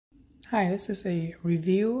Hi, this is a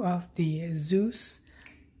review of the Zooz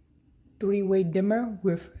 3-way dimmer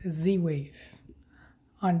with Z-Wave.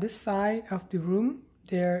 On this side of the room,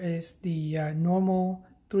 there is the normal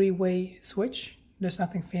 3-way switch. There's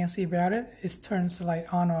nothing fancy about it. It turns the light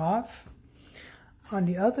on or off. On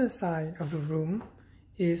the other side of the room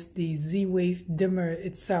is the Z-Wave dimmer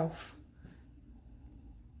itself.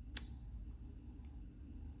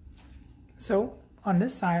 So on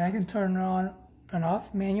this side, I can turn it on and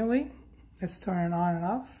off manually. Let's turn it on and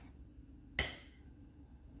off.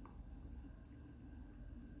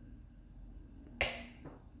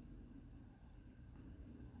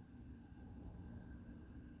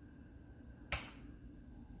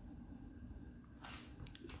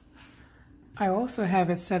 I also have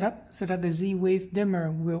it set up so that the Z-Wave dimmer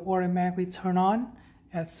will automatically turn on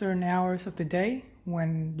at certain hours of the day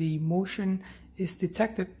when the motion is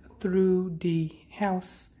detected through the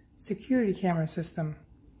house security camera system.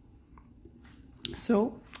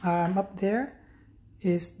 So up there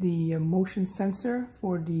is the motion sensor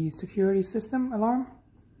for the security system alarm.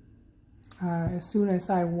 As soon as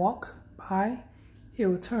I walk by, it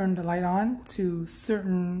will turn the light on to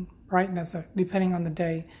certain brightness depending on the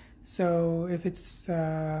day. So if it's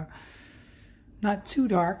not too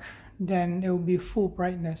dark, then it will be full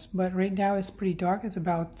brightness. But right now it's pretty dark. It's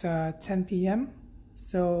about 10 p.m.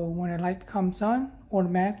 So when the light comes on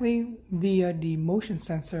automatically via the motion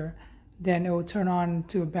sensor, then it will turn on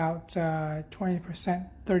to about 20%,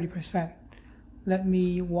 30%. Let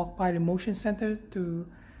me walk by the motion center to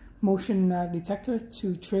motion detector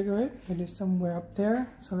to trigger it. It is somewhere up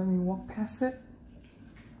there. So let me walk past it.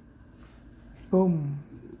 Boom.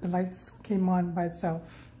 The lights came on by itself.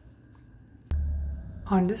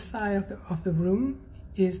 On this side of the room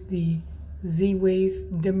is the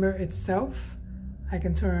Z-Wave dimmer itself. I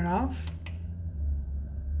can turn it off.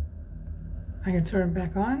 I can turn it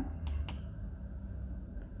back on.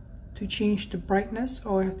 To change the brightness,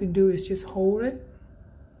 all I have to do is just hold it.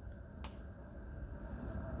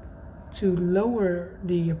 To lower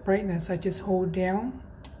the brightness, I just hold down.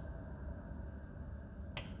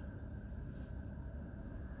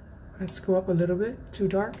 Let's go up a little bit, too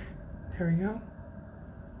dark. There we go.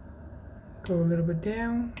 Go a little bit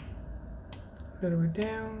down, a little bit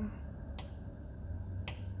down.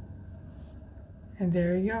 And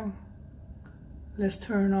there you go. Let's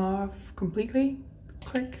turn off completely.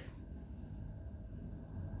 Click.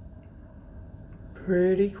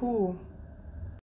 Pretty cool.